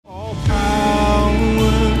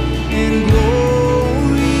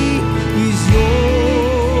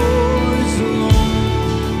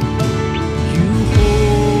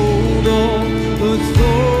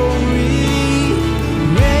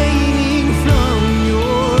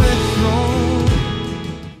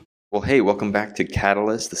hey, welcome back to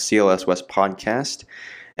Catalyst, the CLS West podcast,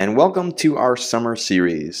 and welcome to our summer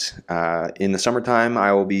series. In the summertime,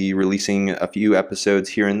 I will be releasing a few episodes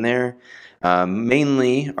here and there,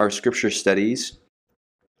 mainly our scripture studies,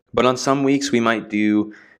 but on some weeks we might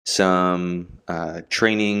do some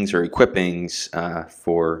trainings or equippings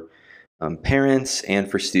for parents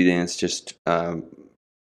and for students, just to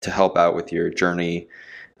help out with your journey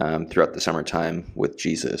throughout the summertime with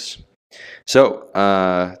Jesus. So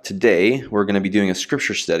today we're going to be doing a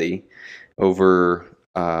scripture study over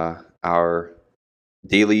our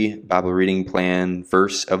daily Bible reading plan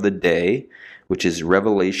verse of the day, which is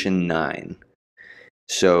Revelation 9.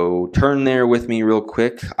 So turn there with me real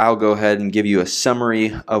quick. I'll go ahead and give you a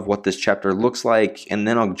summary of what this chapter looks like, and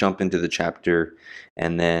then I'll jump into the chapter,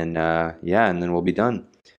 and then we'll be done.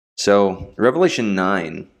 So Revelation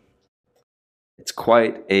 9, it's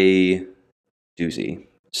quite a doozy.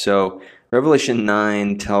 So Revelation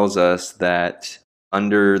 9 tells us that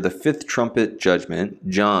under the fifth trumpet judgment,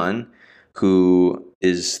 John, who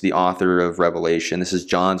is the author of Revelation, this is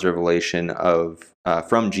John's revelation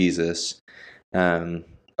from Jesus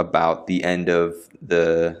about the end of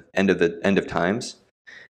times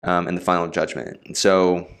and the final judgment. And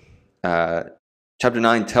so chapter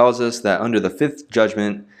 9 tells us that under the fifth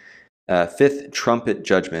trumpet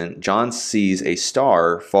judgment, John sees a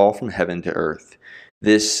star fall from heaven to earth.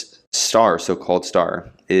 This star, so-called star,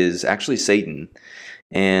 is actually Satan,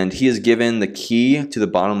 and he is given the key to the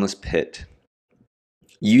bottomless pit.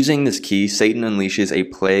 Using this key, Satan unleashes a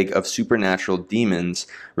plague of supernatural demons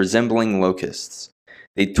resembling locusts.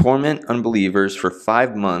 They torment unbelievers for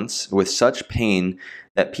 5 months with such pain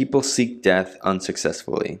that people seek death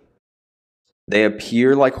unsuccessfully. They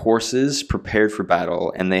appear like horses prepared for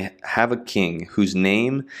battle, and they have a king whose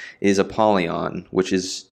name is Apollyon, which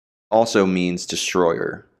also means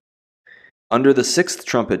destroyer. Under the sixth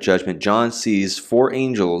trumpet judgment, John sees 4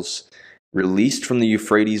 angels released from the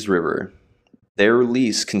Euphrates River. Their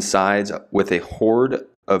release coincides with a horde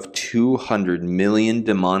of 200 million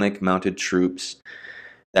demonic mounted troops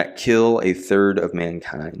that kill a third of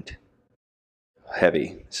mankind.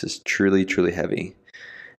 Heavy. This is truly, truly heavy.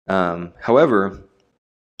 However,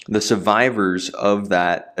 the survivors of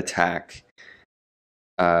that attack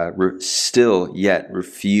still yet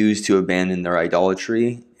refuse to abandon their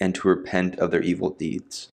idolatry and to repent of their evil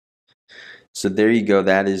deeds. So there you go.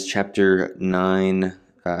 That is chapter 9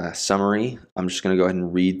 summary. I'm just going to go ahead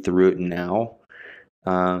and read through it now.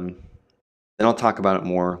 Then I'll talk about it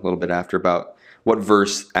more a little bit after about what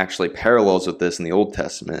verse actually parallels with this in the Old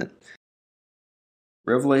Testament.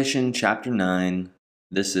 Revelation chapter 9.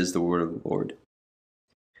 This is the word of the Lord.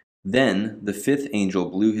 Then the fifth angel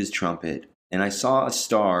blew his trumpet, and I saw a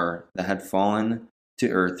star that had fallen to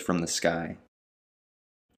earth from the sky.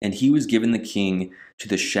 And he was given the king to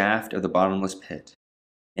the shaft of the bottomless pit.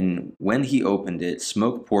 And when he opened it,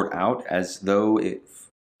 smoke poured out as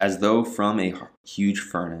though from a huge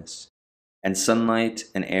furnace, and sunlight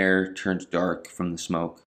and air turned dark from the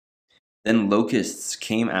smoke. Then locusts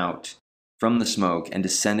came out from the smoke and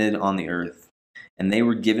descended on the earth, and they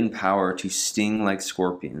were given power to sting like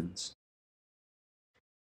scorpions.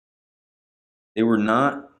 They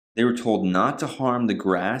were told not to harm the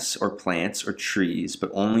grass or plants or trees,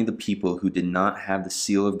 but only the people who did not have the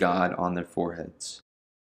seal of God on their foreheads.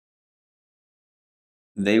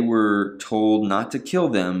 They were told not to kill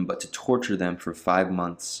them, but to torture them for 5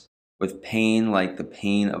 months, with pain like the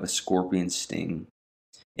pain of a scorpion's sting.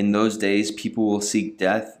 In those days, people will seek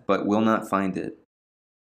death, but will not find it.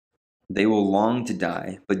 They will long to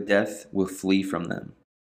die, but death will flee from them.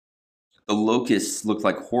 The locusts looked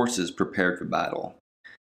like horses prepared for battle.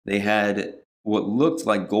 They had what looked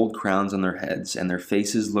like gold crowns on their heads, and their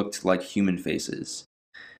faces looked like human faces.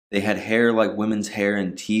 They had hair like women's hair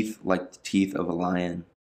and teeth like the teeth of a lion.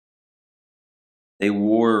 They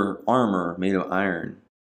wore armor made of iron,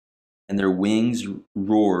 and their wings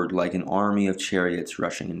roared like an army of chariots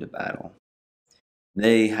rushing into battle.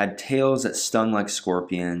 They had tails that stung like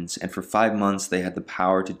scorpions, and for 5 months they had the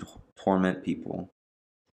power to torment people.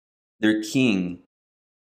 Their king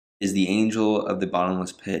is the angel of the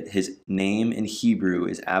bottomless pit. His name in Hebrew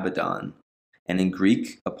is Abaddon, and in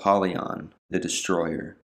Greek, Apollyon, the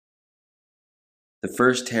destroyer. The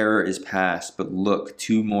first terror is past, but look,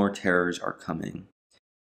 2 more terrors are coming.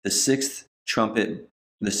 The sixth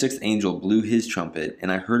angel blew his trumpet,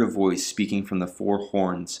 and I heard a voice speaking from the 4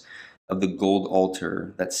 horns of the gold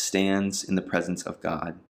altar that stands in the presence of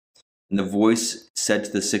God. And the voice said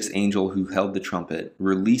to the 6th angel who held the trumpet,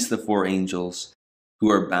 "Release the 4 angels who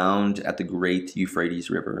are bound at the great Euphrates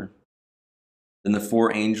River." Then the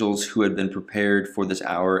 4 angels who had been prepared for this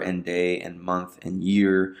hour and day and month and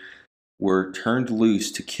year were turned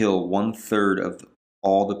loose to kill 1/3 of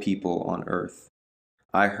all the people on earth.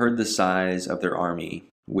 I heard the size of their army,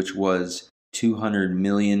 which was 200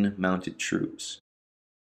 million mounted troops.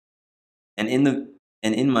 And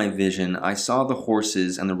in my vision I saw the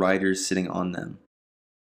horses and the riders sitting on them.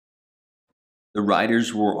 The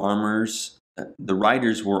riders wore armor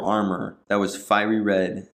that was fiery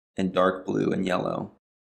red and dark blue and yellow.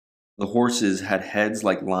 The horses had heads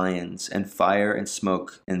like lions, and fire and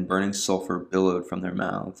smoke and burning sulfur billowed from their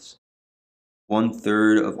mouths.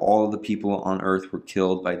 1/3 of all the people on earth were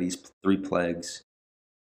killed by these 3 plagues,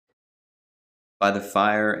 by the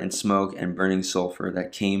fire and smoke and burning sulfur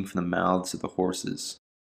that came from the mouths of the horses.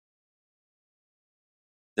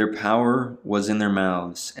 Their power was in their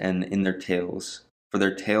mouths and in their tails, for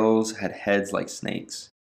their tails had heads like snakes,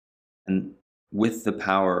 and with the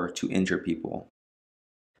power to injure people.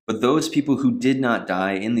 But those people who did not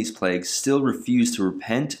die in these plagues still refused to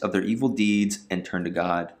repent of their evil deeds and turn to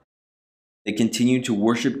God. They continued to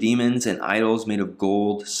worship demons and idols made of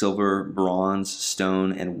gold, silver, bronze,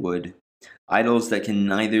 stone, and wood, idols that can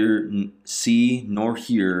neither see nor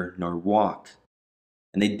hear nor walk.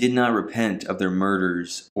 And they did not repent of their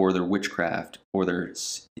murders or their witchcraft or their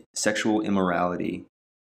sexual immorality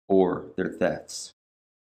or their thefts.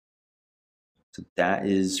 So that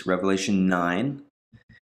is Revelation 9.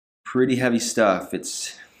 Pretty heavy stuff.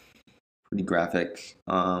 It's pretty graphic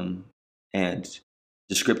and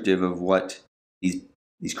descriptive of what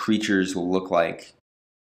these creatures will look like.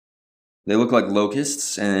 They look like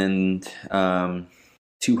locusts, and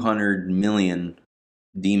 200 million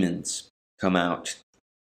demons come out.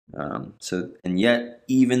 And yet,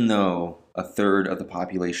 even though 1/3 of the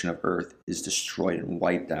population of Earth is destroyed and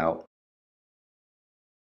wiped out,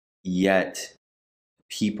 yet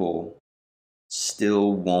people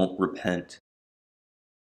still won't repent.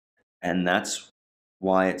 And that's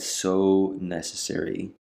why it's so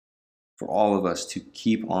necessary for all of us to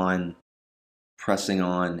keep on pressing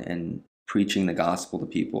on and preaching the gospel to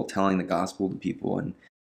people, telling the gospel to people, and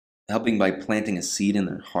helping by planting a seed in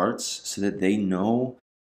their hearts so that they know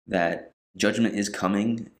that judgment is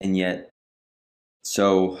coming. And yet,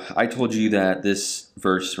 so I told you that this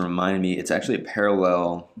verse reminded me, it's actually a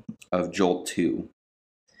parallel of Joel 2.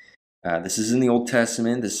 This is in the Old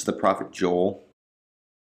Testament. This is the prophet Joel.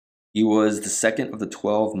 He was the second of the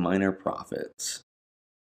 12 minor prophets.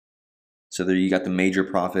 So there you got the major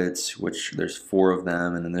prophets, which there's 4 of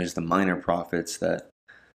them, and then there's the minor prophets that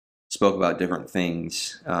spoke about different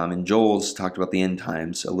things. And Joel's talked about the end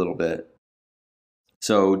times a little bit.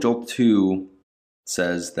 So Joel 2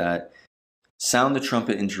 says that, "Sound the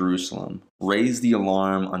trumpet in Jerusalem, raise the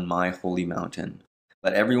alarm on my holy mountain.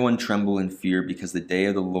 Let everyone tremble in fear because the day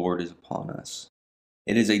of the Lord is upon us.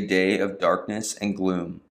 It is a day of darkness and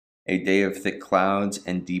gloom, a day of thick clouds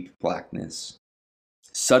and deep blackness.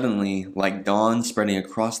 Suddenly, like dawn spreading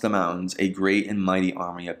across the mountains, a great and mighty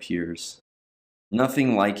army appears.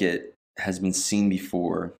 Nothing like it has been seen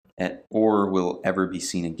before, or will ever be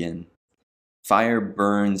seen again. Fire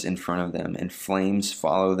burns in front of them, and flames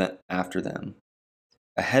follow after them.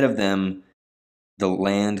 Ahead of them, the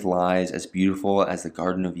land lies as beautiful as the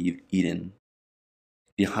Garden of Eden.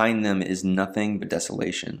 Behind them is nothing but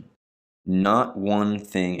desolation. Not one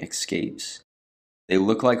thing escapes. They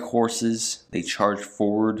look like horses. They charge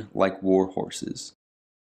forward like war horses.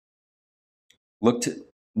 Look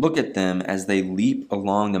at them as they leap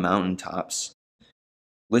along the mountaintops.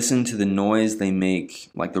 Listen to the noise they make,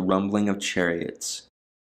 like the rumbling of chariots,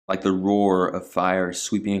 like the roar of fire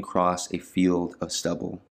sweeping across a field of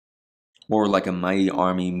stubble, or like a mighty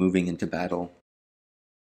army moving into battle.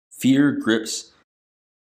 Fear grips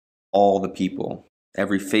all the people.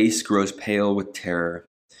 Every face grows pale with terror.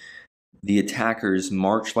 The attackers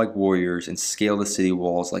march like warriors and scale the city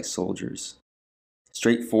walls like soldiers.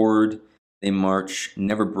 Straight forward, they march,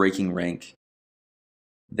 never breaking rank.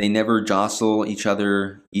 They never jostle each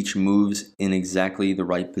other, each moves in exactly the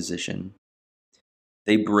right position.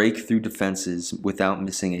 They break through defenses without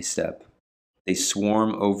missing a step. They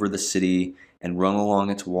swarm over the city and run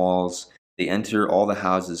along its walls. They enter all the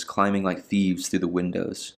houses, climbing like thieves through the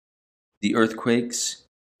windows. The earth quakes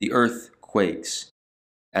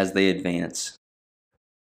as they advance,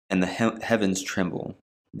 and the heavens tremble.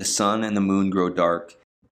 The sun and the moon grow dark,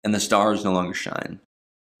 and the stars no longer shine.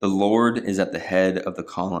 The Lord is at the head of the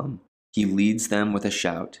column. He leads them with a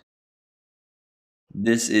shout.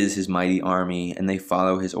 This is his mighty army, and they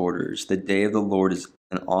follow his orders. The day of the Lord is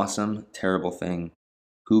an awesome, terrible thing.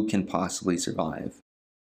 Who can possibly survive?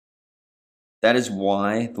 That is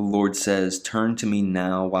why the Lord says, turn to me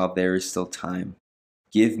now while there is still time.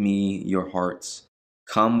 Give me your hearts.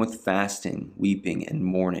 Come with fasting, weeping, and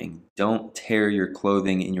mourning. Don't tear your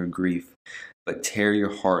clothing in your grief, but tear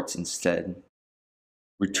your hearts instead.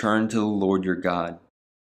 Return to the Lord your God,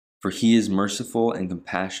 for he is merciful and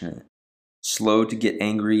compassionate, slow to get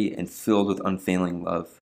angry and filled with unfailing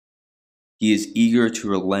love. He is eager to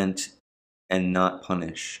relent and not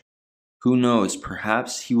punish. Who knows,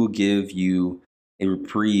 perhaps he will give you a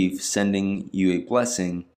reprieve, sending you a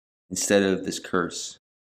blessing instead of this curse.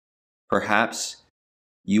 Perhaps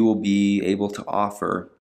you will be able to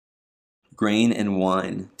offer grain and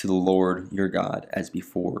wine to the Lord your God as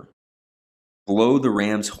before. Blow the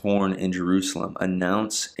ram's horn in Jerusalem,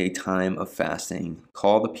 announce a time of fasting,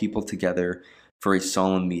 call the people together for a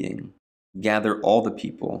solemn meeting. Gather all the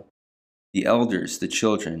people, the elders, the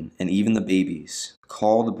children, and even the babies.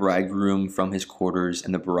 Call the bridegroom from his quarters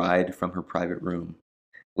and the bride from her private room.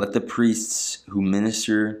 Let the priests who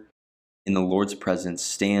minister in the Lord's presence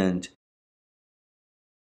stand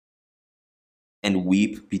and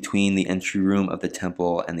weep between the entry room of the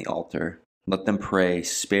temple and the altar. Let them pray,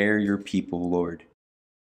 "Spare your people, Lord.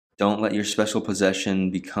 Don't let your special possession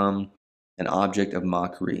become an object of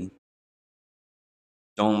mockery.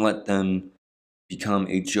 Don't let them become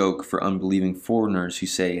a joke for unbelieving foreigners who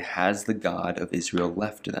say, 'Has the God of Israel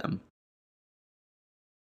left them?'"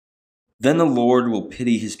 Then the Lord will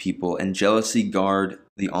pity his people and jealously guard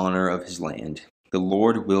the honor of his land. The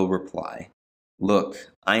Lord will reply,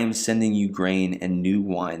 "Look, I am sending you grain and new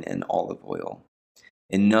wine and olive oil,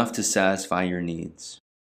 enough to satisfy your needs.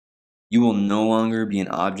 You will no longer be an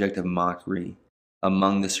object of mockery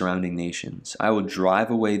among the surrounding nations. I will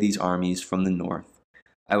drive away these armies from the north.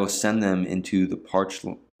 I will send them into the parched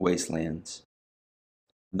wastelands.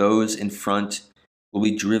 Those in front will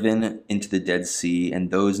be driven into the Dead Sea, and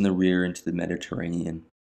those in the rear into the Mediterranean.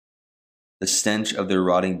 The stench of their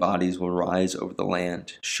rotting bodies will rise over the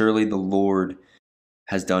land. Surely the Lord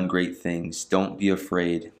has done great things. Don't be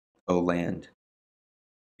afraid, O land.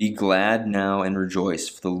 Be glad now and rejoice,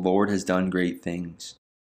 for the Lord has done great things.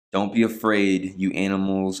 Don't be afraid, you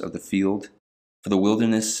animals of the field, for the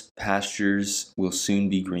wilderness pastures will soon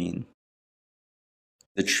be green.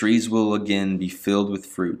 The trees will again be filled with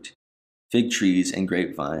fruit. Fig trees and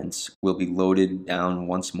grapevines will be loaded down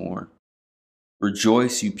once more.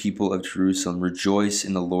 Rejoice, you people of Jerusalem, rejoice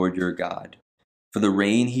in the Lord your God, for the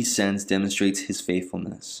rain he sends demonstrates his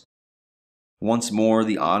faithfulness. Once more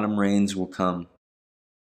the autumn rains will come,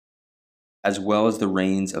 as well as the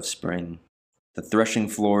rains of spring. The threshing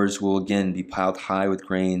floors will again be piled high with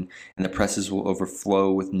grain, and the presses will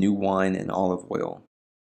overflow with new wine and olive oil.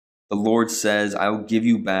 The Lord says, "I will give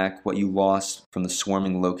you back what you lost from the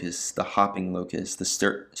swarming locusts, the hopping locusts,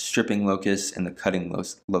 the stripping locusts, and the cutting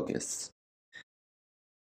locusts.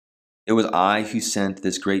 It was I who sent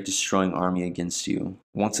this great destroying army against you.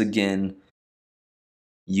 Once again,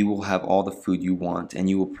 you will have all the food you want, and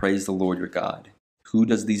you will praise the Lord your God, who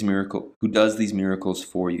does these miracles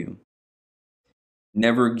for you.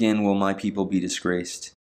 Never again will my people be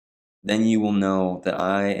disgraced. Then you will know that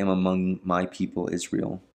I am among my people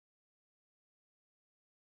Israel,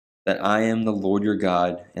 that I am the Lord your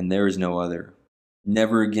God, and there is no other.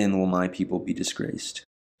 Never again will my people be disgraced."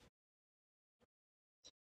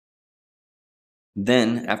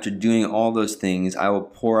 Then, after doing all those things, I will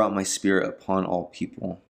pour out my spirit upon all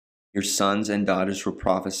people. Your sons and daughters will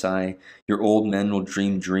prophesy, your old men will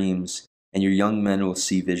dream dreams, and your young men will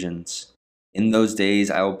see visions. In those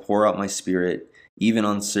days I will pour out my spirit, even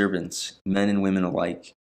on servants, men and women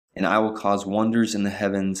alike, and I will cause wonders in the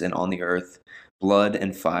heavens and on the earth, blood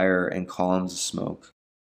and fire and columns of smoke.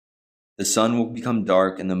 The sun will become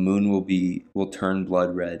dark and the moon will turn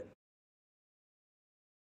blood red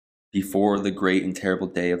before the great and terrible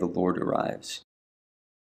day of the Lord arrives.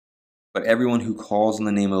 But everyone who calls on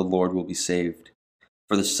the name of the Lord will be saved.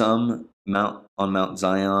 For the sun on Mount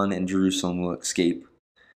Zion and Jerusalem will escape,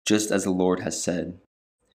 just as the Lord has said.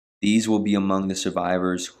 These will be among the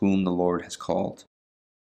survivors whom the Lord has called.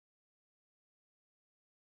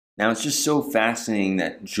 Now, it's just so fascinating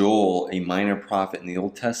that Joel, a minor prophet in the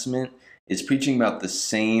Old Testament, is preaching about the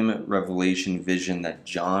same revelation vision that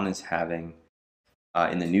John is having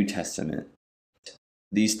in the New Testament.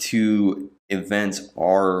 These two events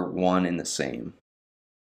are one and the same.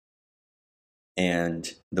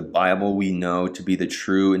 And the Bible we know to be the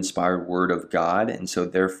true inspired word of God, and so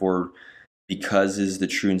therefore, because it is the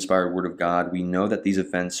true inspired word of God, we know that these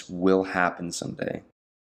events will happen someday.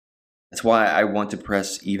 That's why I want to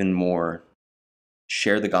press even more.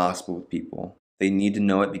 Share the gospel with people. They need to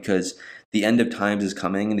know it because the end of times is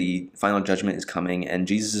coming, the final judgment is coming, and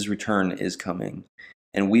Jesus' return is coming.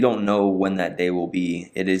 And we don't know when that day will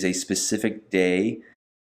be. It is a specific day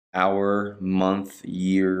hour, month,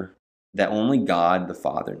 year that only God the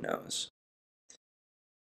Father knows.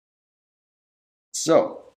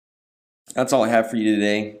 So, that's all I have for you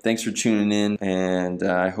today. Thanks for tuning in, and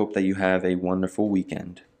I hope that you have a wonderful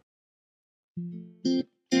weekend.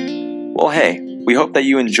 Well, hey, we hope that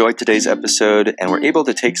you enjoyed today's episode and were able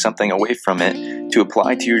to take something away from it to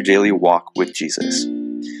apply to your daily walk with Jesus.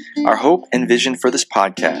 Our hope and vision for this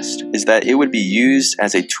podcast is that it would be used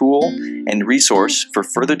as a tool and resource for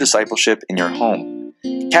further discipleship in your home.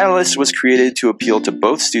 Catalyst was created to appeal to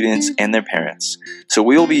both students and their parents, so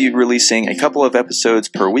we will be releasing a couple of episodes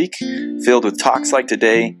per week filled with talks like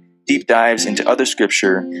today, deep dives into other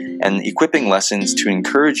scripture, and equipping lessons to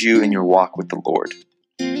encourage you in your walk with the Lord.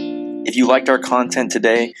 If you liked our content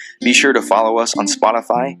today, be sure to follow us on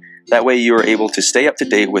Spotify. That way you are able to stay up to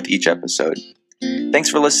date with each episode. Thanks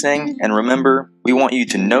for listening, and remember, we want you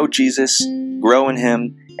to know Jesus, grow in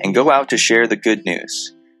Him, and go out to share the good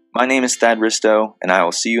news. My name is Thad Risto, and I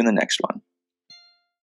will see you in the next one.